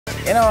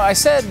You know, I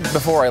said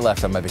before I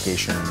left on my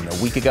vacation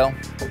a week ago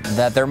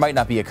that there might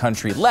not be a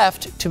country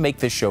left to make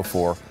this show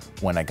for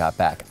when I got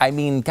back. I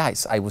mean,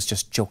 guys, I was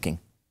just joking.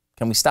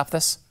 Can we stop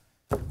this?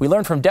 We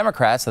learned from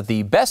Democrats that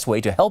the best way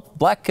to help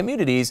black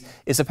communities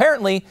is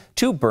apparently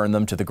to burn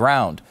them to the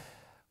ground,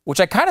 which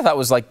I kind of thought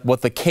was like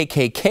what the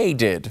KKK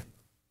did.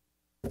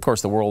 Of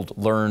course, the world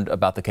learned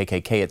about the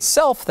KKK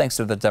itself thanks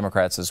to the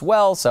Democrats as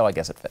well, so I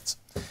guess it fits.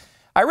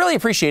 I really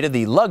appreciated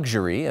the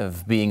luxury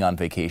of being on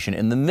vacation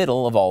in the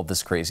middle of all of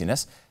this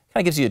craziness.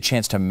 Kind of gives you a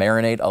chance to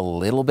marinate a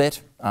little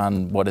bit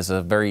on what is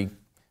a very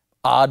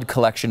odd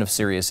collection of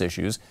serious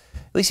issues.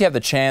 At least you have the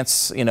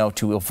chance, you know,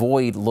 to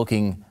avoid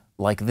looking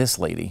like this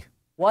lady.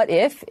 What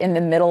if, in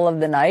the middle of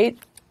the night,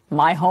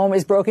 my home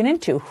is broken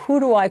into? Who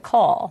do I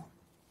call?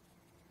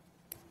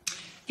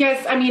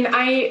 Yes, I mean,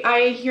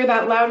 I hear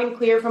that loud and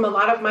clear from a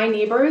lot of my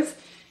neighbors.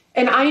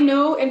 And I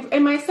know,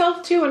 and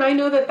myself too, and I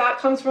know that that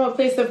comes from a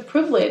place of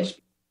privilege.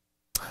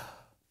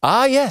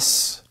 Ah,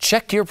 yes.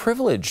 Check your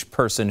privilege,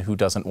 person who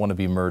doesn't want to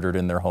be murdered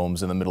in their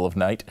homes in the middle of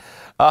night.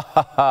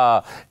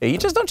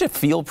 Don't you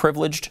feel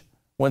privileged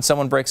when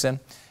someone breaks in?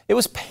 It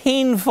was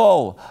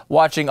painful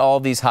watching all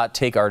these hot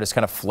take artists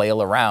kind of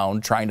flail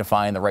around trying to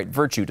find the right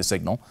virtue to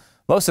signal.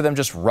 Most of them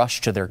just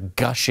rush to their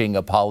gushing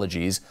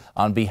apologies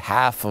on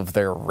behalf of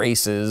their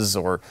races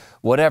or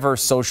whatever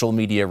social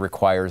media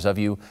requires of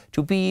you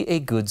to be a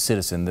good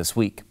citizen this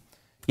week.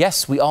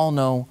 Yes, we all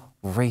know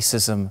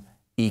racism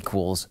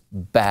equals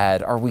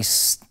bad. Are we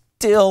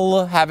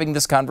still having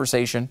this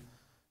conversation?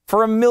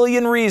 For a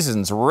million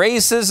reasons,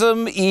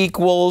 racism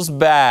equals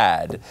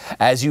bad.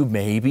 As you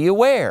may be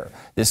aware,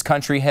 this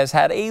country has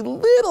had a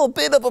little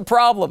bit of a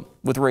problem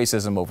with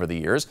racism over the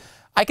years.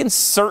 I can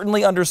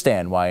certainly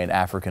understand why an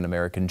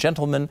African-American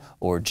gentleman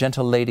or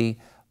gentle lady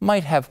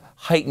might have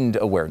heightened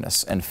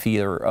awareness and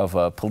fear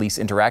of police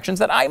interactions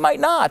that I might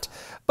not.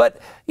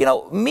 But, you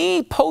know,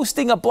 me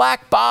posting a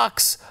black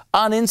box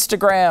on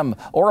Instagram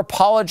or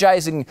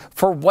apologizing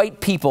for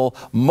white people,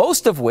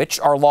 most of which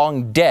are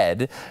long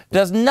dead,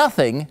 does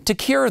nothing to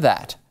cure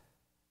that.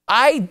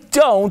 I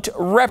don't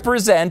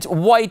represent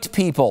white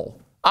people.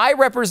 I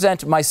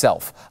represent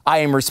myself. I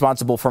am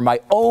responsible for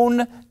my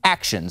own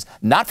actions,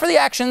 not for the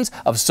actions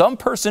of some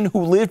person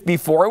who lived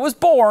before I was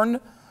born,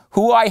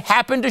 who I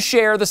happen to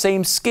share the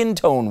same skin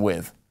tone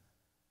with.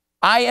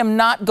 I am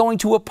not going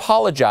to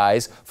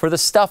apologize for the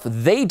stuff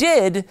they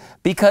did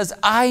because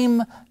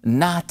I'm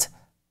not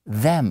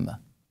them.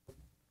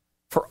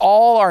 For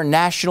all our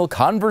national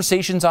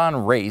conversations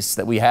on race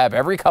that we have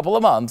every couple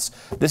of months,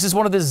 this is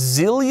one of the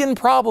zillion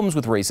problems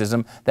with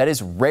racism that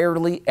is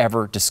rarely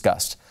ever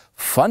discussed.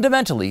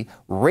 Fundamentally,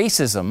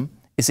 racism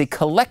is a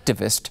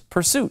collectivist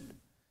pursuit.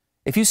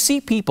 If you see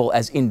people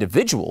as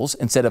individuals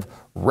instead of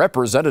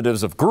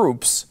representatives of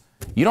groups,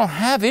 you don't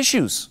have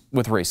issues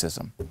with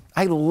racism.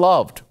 I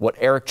loved what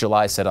Eric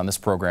July said on this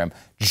program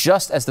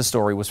just as the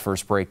story was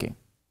first breaking.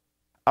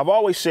 I've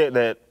always said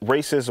that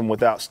racism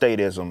without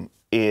statism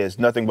is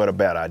nothing but a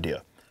bad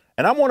idea.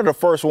 And I'm one of the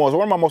first ones,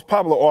 one of my most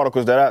popular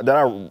articles that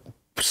I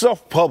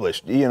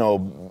self-published, you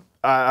know,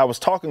 I was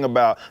talking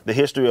about the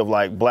history of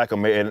like black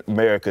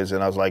Americans,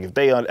 and I was like, if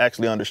they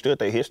actually understood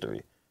their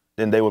history,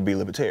 then they would be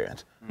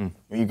libertarians.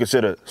 When you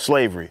consider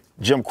slavery,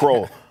 Jim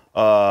Crow,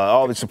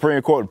 all the Supreme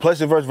Court,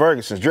 Plessy versus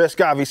Ferguson, Dred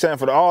Scott v.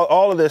 Sanford,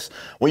 all of this,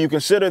 when you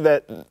consider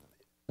that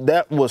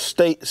that was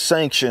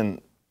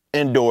state-sanctioned,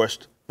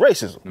 endorsed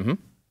racism.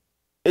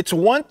 It's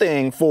one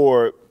thing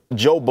for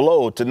Joe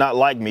Blow to not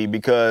like me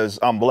because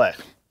I'm black.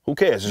 Who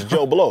cares? It's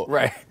Joe Blow.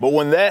 Right. But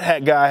when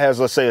that guy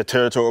has, let's say, a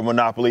territorial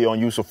monopoly on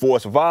use of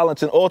force,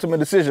 violence, and ultimate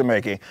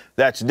decision-making,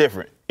 that's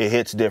different. It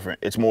hits different.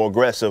 It's more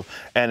aggressive,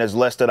 and there's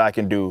less that I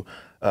can do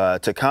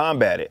to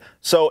combat it.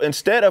 So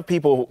instead of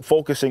people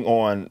focusing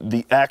on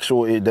the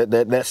actual,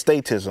 that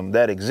statism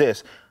that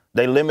exists,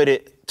 they limit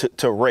it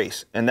to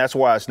race, and that's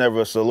why it's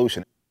never a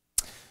solution.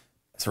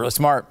 It's really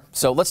smart.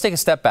 So let's take a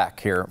step back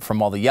here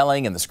from all the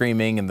yelling and the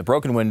screaming and the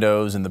broken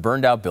windows and the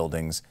burned out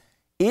buildings.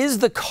 Is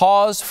the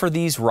cause for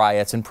these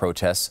riots and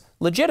protests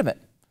legitimate?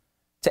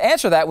 To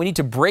answer that, we need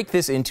to break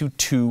this into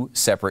two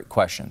separate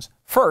questions.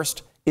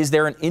 First, is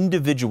there an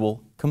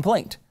individual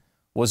complaint?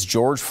 Was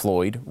George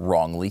Floyd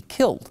wrongly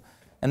killed?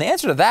 And the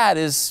answer to that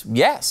is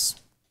yes.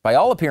 By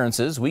all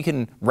appearances, we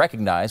can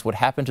recognize what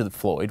happened to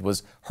Floyd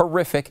was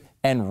horrific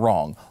and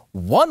wrong.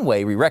 One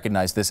way we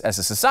recognize this as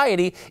a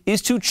society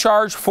is to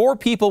charge 4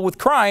 people with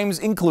crimes,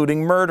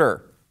 including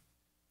murder.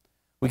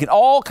 We can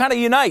all kind of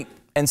unite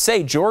and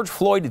say George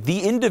Floyd,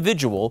 the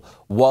individual,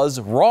 was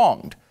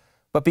wronged.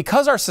 But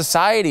because our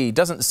society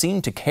doesn't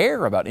seem to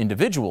care about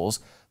individuals,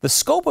 the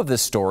scope of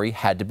this story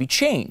had to be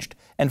changed,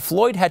 and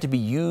Floyd had to be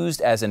used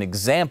as an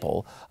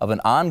example of an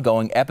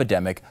ongoing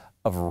epidemic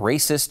of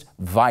racist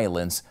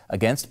violence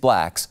against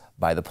blacks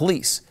by the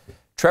police.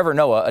 Trevor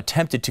Noah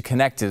attempted to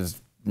connect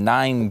his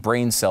 9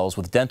 brain cells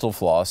with dental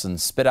floss and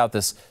spit out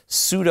this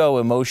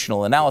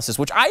pseudo-emotional analysis,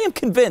 which I am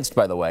convinced,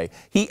 by the way,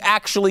 he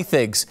actually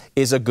thinks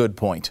is a good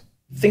point.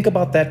 Think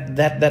about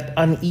that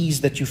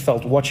unease that you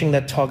felt watching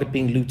that target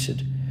being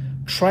looted.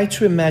 Try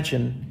to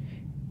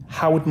imagine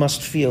how it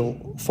must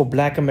feel for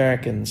Black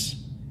Americans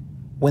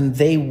when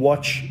they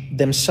watch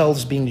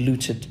themselves being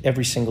looted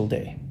every single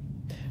day.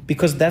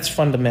 Because that's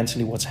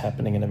fundamentally what's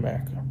happening in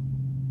America.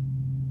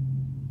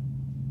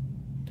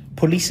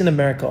 Police in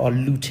America are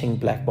looting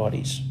Black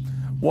bodies.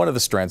 One of the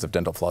strands of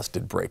dental floss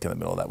did break in the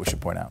middle of that, we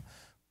should point out.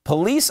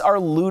 Police are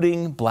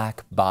looting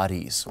Black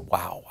bodies.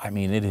 Wow, I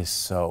mean, it is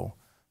so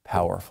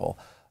powerful.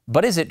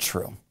 But is it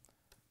true?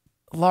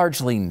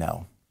 Largely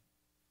no.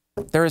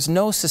 There is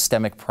no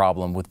systemic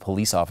problem with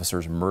police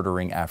officers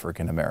murdering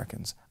African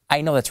Americans.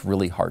 I know that's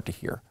really hard to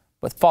hear,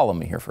 but follow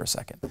me here for a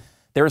second.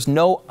 There is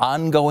no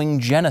ongoing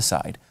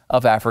genocide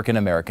of African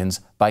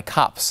Americans by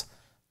cops.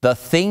 The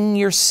thing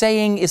you're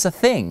saying is a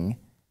thing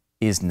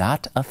is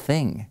not a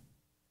thing.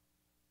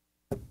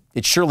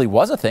 It surely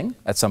was a thing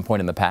at some point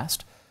in the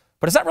past,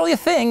 but it's not really a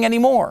thing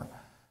anymore.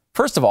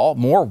 First of all,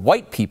 more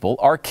white people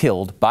are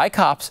killed by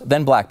cops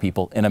than Black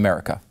people in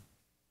America.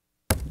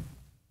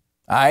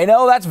 I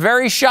know that's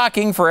very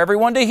shocking for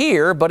everyone to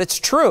hear, but it's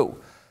true.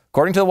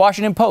 According to the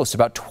Washington Post,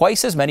 about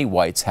twice as many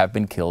whites have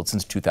been killed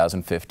since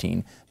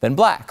 2015 than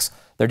blacks.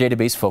 Their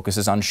database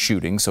focuses on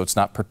shootings, so it's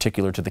not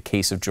particular to the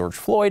case of George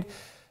Floyd,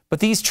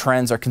 but these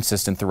trends are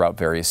consistent throughout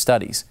various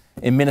studies.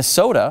 In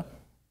Minnesota,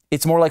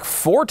 it's more like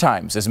 4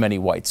 times as many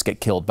whites get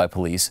killed by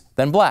police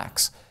than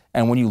blacks.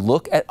 And when you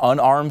look at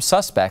unarmed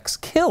suspects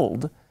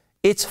killed,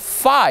 it's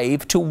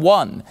 5 to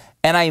 1.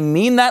 And I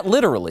mean that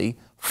literally.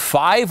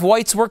 5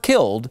 whites were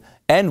killed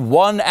and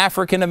 1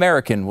 African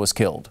American was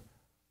killed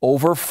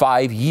over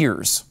 5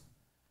 years.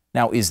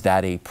 Now, is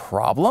that a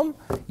problem?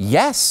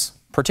 Yes,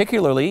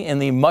 particularly in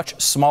the much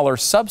smaller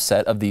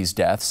subset of these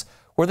deaths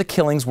where the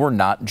killings were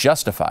not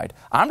justified.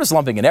 I'm just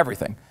lumping in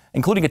everything,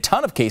 including a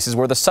ton of cases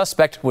where the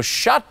suspect was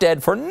shot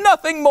dead for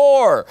nothing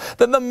more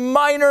than the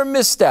minor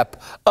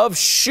misstep of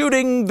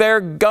shooting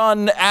their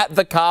gun at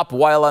the cop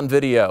while on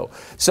video.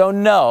 So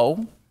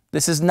no,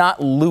 this is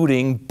not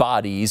looting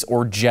bodies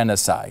or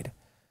genocide.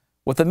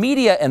 What the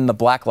media and the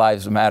Black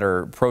Lives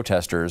Matter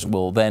protesters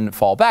will then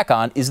fall back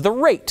on is the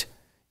rate.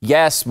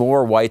 Yes,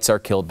 more whites are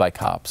killed by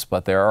cops,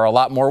 but there are a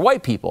lot more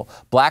white people.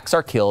 Blacks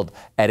are killed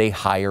at a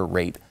higher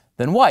rate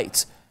than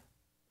whites.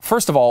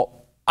 First of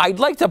all, I'd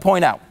like to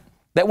point out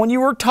that when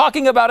you were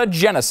talking about a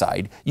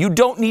genocide, you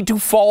don't need to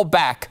fall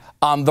back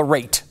on the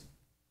rate.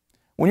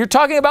 When you're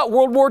talking about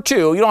World War II,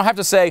 you don't have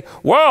to say,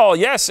 well,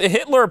 yes,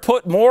 Hitler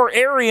put more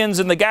Aryans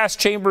in the gas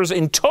chambers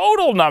in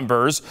total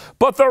numbers,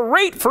 but the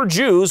rate for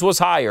Jews was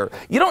higher.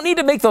 You don't need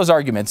to make those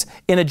arguments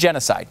in a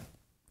genocide.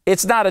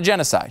 It's not a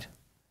genocide.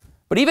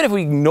 But even if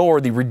we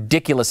ignore the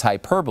ridiculous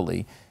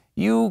hyperbole,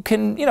 you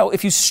can,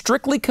 if you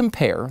strictly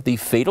compare the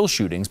fatal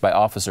shootings by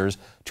officers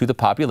to the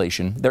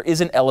population, there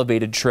is an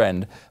elevated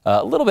trend,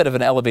 a little bit of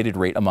an elevated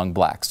rate among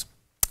blacks.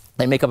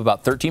 They make up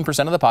about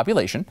 13% of the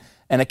population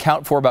and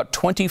account for about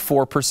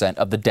 24%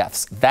 of the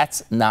deaths.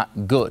 That's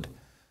not good.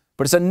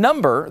 But it's a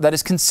number that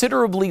is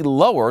considerably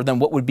lower than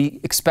what would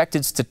be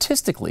expected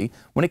statistically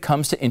when it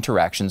comes to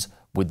interactions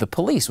with the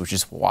police, which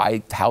is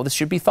how this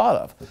should be thought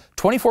of.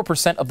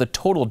 24% of the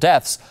total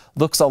deaths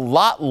looks a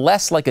lot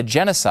less like a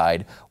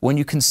genocide when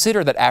you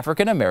consider that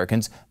African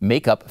Americans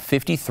make up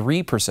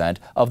 53%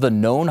 of the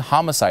known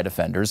homicide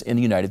offenders in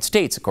the United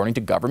States, according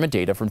to government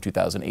data from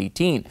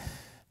 2018.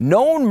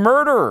 Known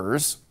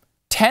murderers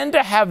tend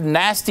to have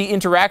nasty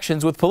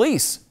interactions with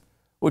police,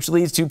 which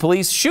leads to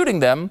police shooting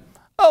them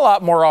a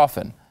lot more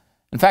often.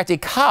 In fact, a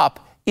cop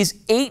is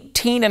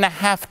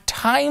 18.5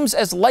 times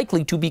as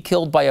likely to be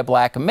killed by a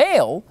black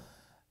male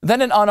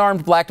than an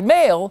unarmed black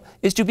male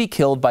is to be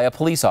killed by a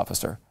police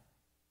officer.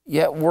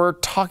 Yet we're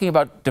talking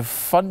about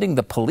defunding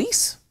the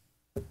police?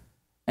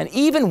 And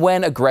even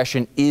when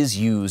aggression is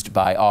used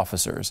by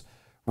officers,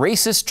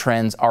 racist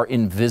trends are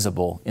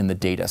invisible in the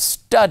data.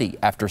 Study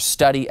after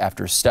study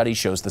after study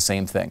shows the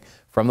same thing.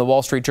 From the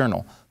Wall Street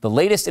Journal, the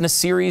latest in a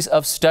series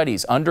of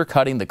studies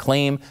undercutting the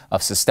claim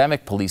of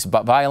systemic police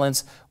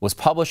violence was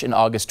published in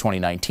August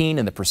 2019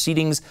 in the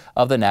Proceedings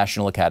of the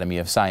National Academy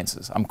of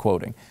Sciences. I'm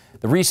quoting.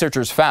 The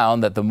researchers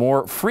found that the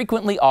more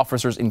frequently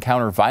officers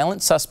encounter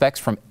violent suspects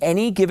from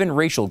any given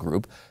racial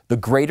group, the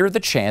greater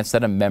the chance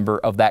that a member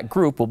of that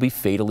group will be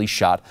fatally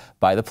shot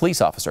by the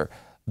police officer.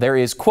 There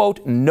is,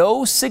 quote,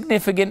 no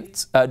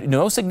significant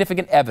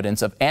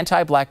evidence of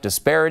anti-black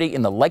disparity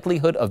in the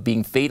likelihood of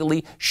being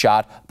fatally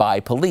shot by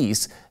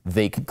police,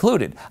 they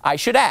concluded. I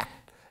should add,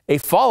 a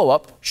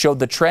follow-up showed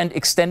the trend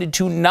extended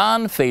to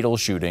non-fatal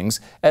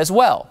shootings as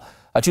well.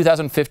 A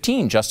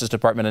 2015 Justice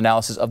Department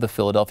analysis of the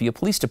Philadelphia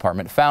Police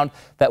Department found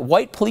that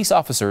white police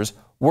officers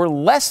were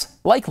less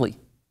likely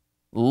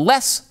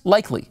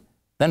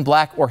than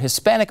black or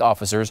Hispanic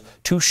officers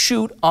to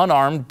shoot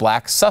unarmed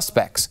black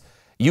suspects.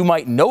 You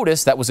might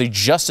notice that was a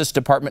Justice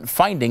Department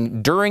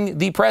finding during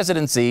the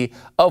presidency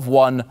of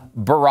one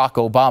Barack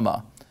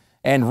Obama.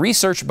 And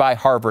research by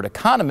Harvard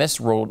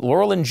economist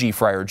Laurelyn G.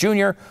 Fryer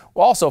Jr.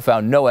 also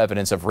found no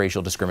evidence of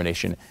racial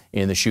discrimination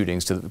in the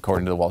shootings,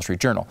 according to the Wall Street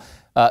Journal.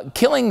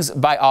 Killings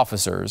by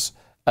officers,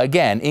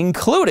 again,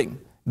 including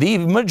the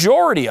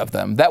majority of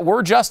them that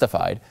were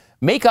justified,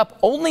 make up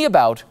only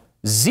about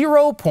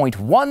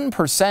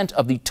 0.1%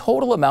 of the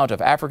total amount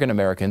of African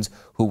Americans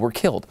who were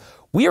killed.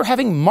 We are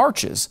having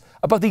marches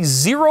about the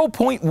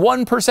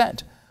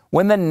 0.1%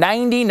 when the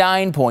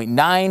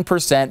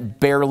 99.9%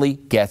 barely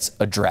gets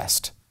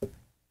addressed.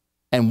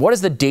 And what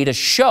does the data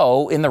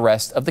show in the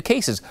rest of the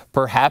cases?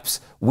 Perhaps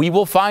we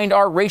will find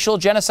our racial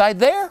genocide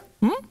there?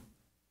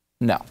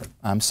 No,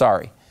 I'm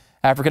sorry.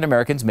 African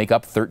Americans make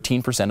up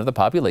 13% of the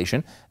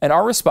population and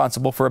are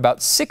responsible for about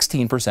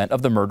 16%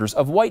 of the murders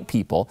of white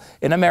people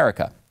in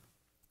America.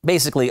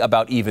 Basically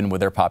about even with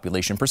their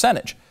population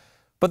percentage.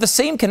 But the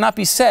same cannot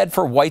be said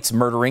for whites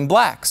murdering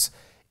blacks.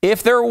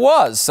 If there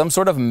was some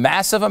sort of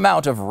massive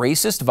amount of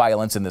racist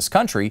violence in this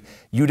country,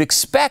 you'd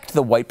expect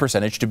the white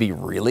percentage to be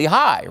really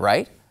high,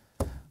 right?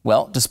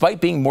 Well,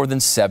 despite being more than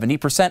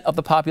 70% of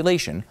the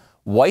population,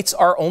 whites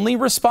are only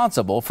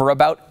responsible for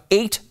about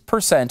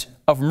 8%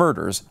 of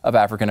murders of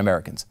African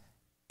Americans.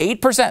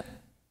 8%.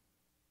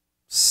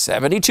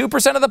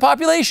 72% of the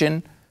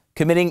population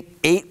committing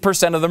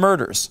 8% of the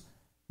murders.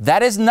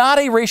 That is not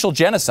a racial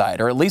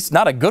genocide, or at least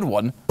not a good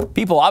one.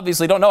 People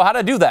obviously don't know how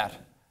to do that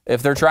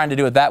if they're trying to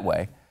do it that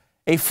way.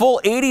 A full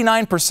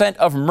 89%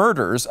 of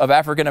murders of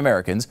African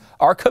Americans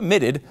are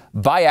committed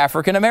by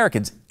African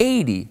Americans.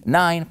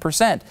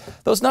 89%.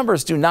 Those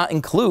numbers do not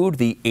include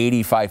the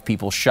 85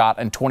 people shot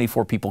and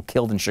 24 people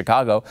killed in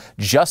Chicago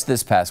just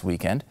this past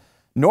weekend,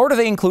 nor do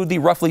they include the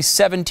roughly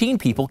 17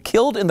 people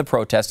killed in the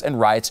protests and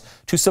riots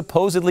to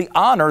supposedly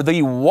honor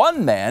the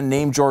one man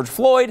named George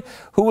Floyd,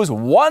 who was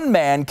one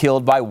man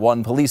killed by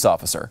one police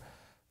officer,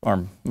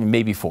 or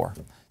maybe 4.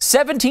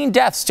 17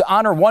 deaths to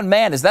honor one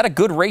man. Is that a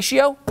good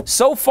ratio?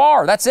 So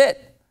far, that's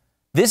it.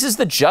 This is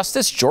the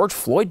justice George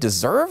Floyd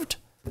deserved?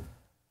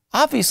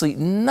 Obviously,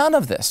 none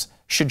of this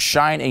should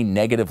shine a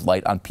negative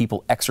light on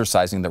people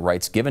exercising the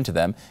rights given to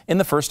them in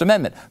the First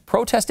Amendment.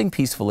 Protesting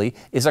peacefully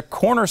is a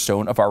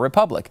cornerstone of our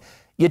republic.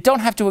 You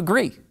don't have to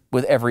agree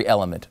with every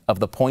element of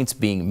the points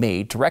being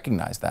made to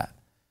recognize that.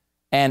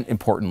 And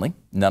importantly,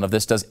 none of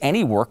this does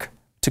any work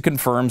to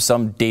confirm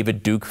some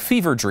David Duke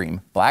fever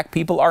dream. Black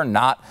people are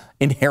not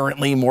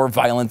inherently more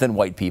violent than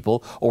white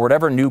people, or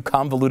whatever new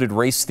convoluted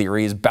race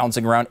theory is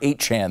bouncing around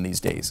 8chan these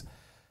days.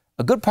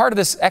 A good part of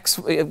this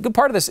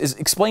is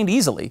explained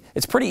easily.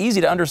 It's pretty easy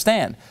to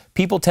understand.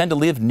 People tend to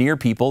live near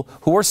people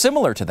who are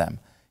similar to them.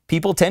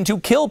 People tend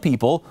to kill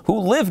people who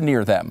live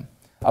near them.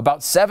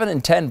 About 7 in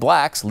 10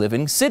 blacks live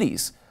in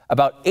cities.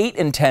 About 8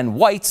 in 10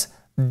 whites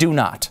do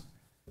not.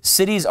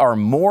 Cities are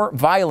more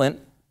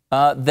violent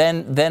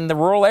than the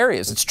rural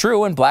areas. It's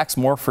true, and blacks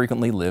more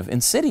frequently live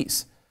in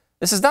cities.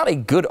 This is not a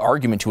good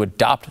argument to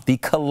adopt the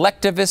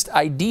collectivist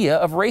idea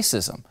of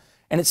racism.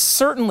 And it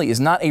certainly is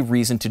not a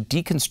reason to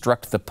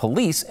deconstruct the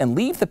police and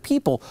leave the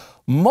people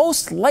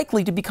most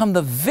likely to become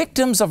the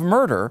victims of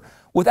murder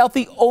without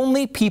the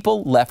only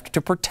people left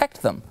to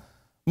protect them.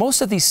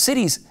 Most of these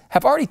cities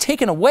have already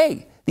taken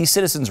away these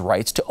citizens'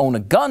 rights to own a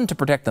gun to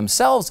protect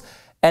themselves,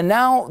 and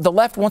now the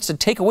left wants to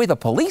take away the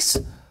police?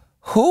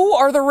 Who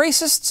are the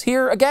racists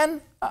here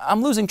again?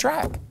 I'm losing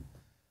track.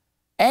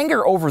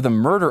 Anger over the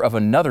murder of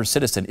another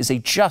citizen is a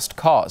just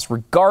cause,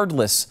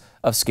 regardless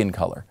of skin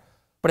color.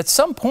 But at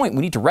some point,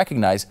 we need to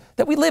recognize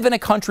that we live in a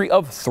country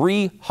of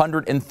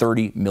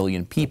 330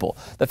 million people.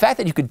 The fact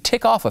that you could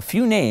tick off a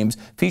few names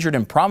featured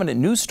in prominent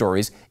news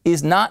stories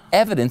is not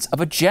evidence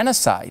of a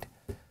genocide.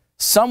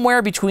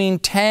 Somewhere between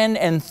 10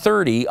 and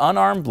 30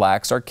 unarmed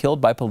blacks are killed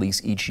by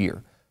police each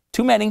year.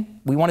 Too many.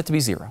 We want it to be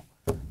 0.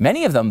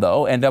 Many of them,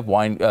 though, end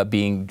up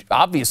being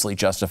obviously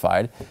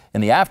justified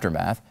in the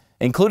aftermath,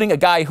 including a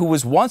guy who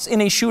was once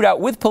in a shootout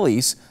with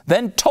police,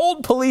 then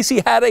told police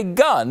he had a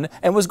gun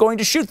and was going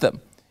to shoot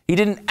them. He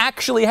didn't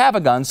actually have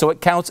a gun, so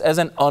it counts as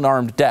an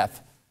unarmed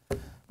death.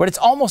 But it's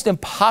almost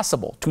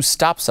impossible to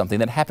stop something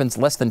that happens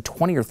less than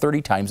 20 or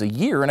 30 times a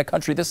year in a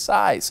country this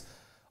size.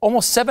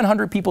 Almost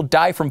 700 people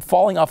die from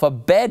falling off a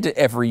bed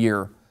every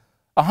year.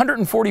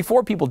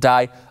 144 people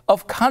die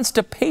of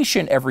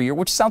constipation every year,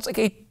 which sounds like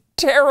a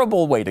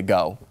terrible way to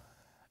go.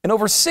 And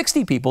over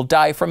 60 people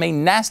die from a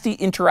nasty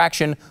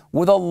interaction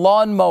with a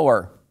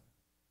lawnmower.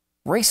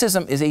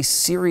 Racism is a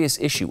serious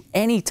issue.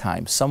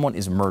 Anytime someone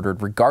is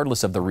murdered,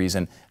 regardless of the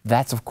reason,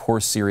 that's of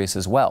course serious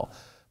as well.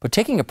 But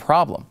taking a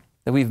problem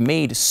that we've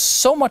made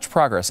so much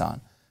progress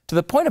on, to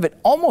the point of it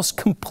almost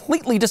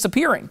completely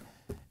disappearing,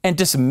 and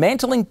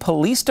dismantling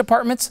police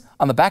departments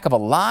on the back of a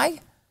lie,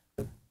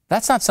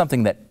 that's not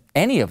something that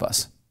any of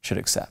us should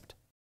accept.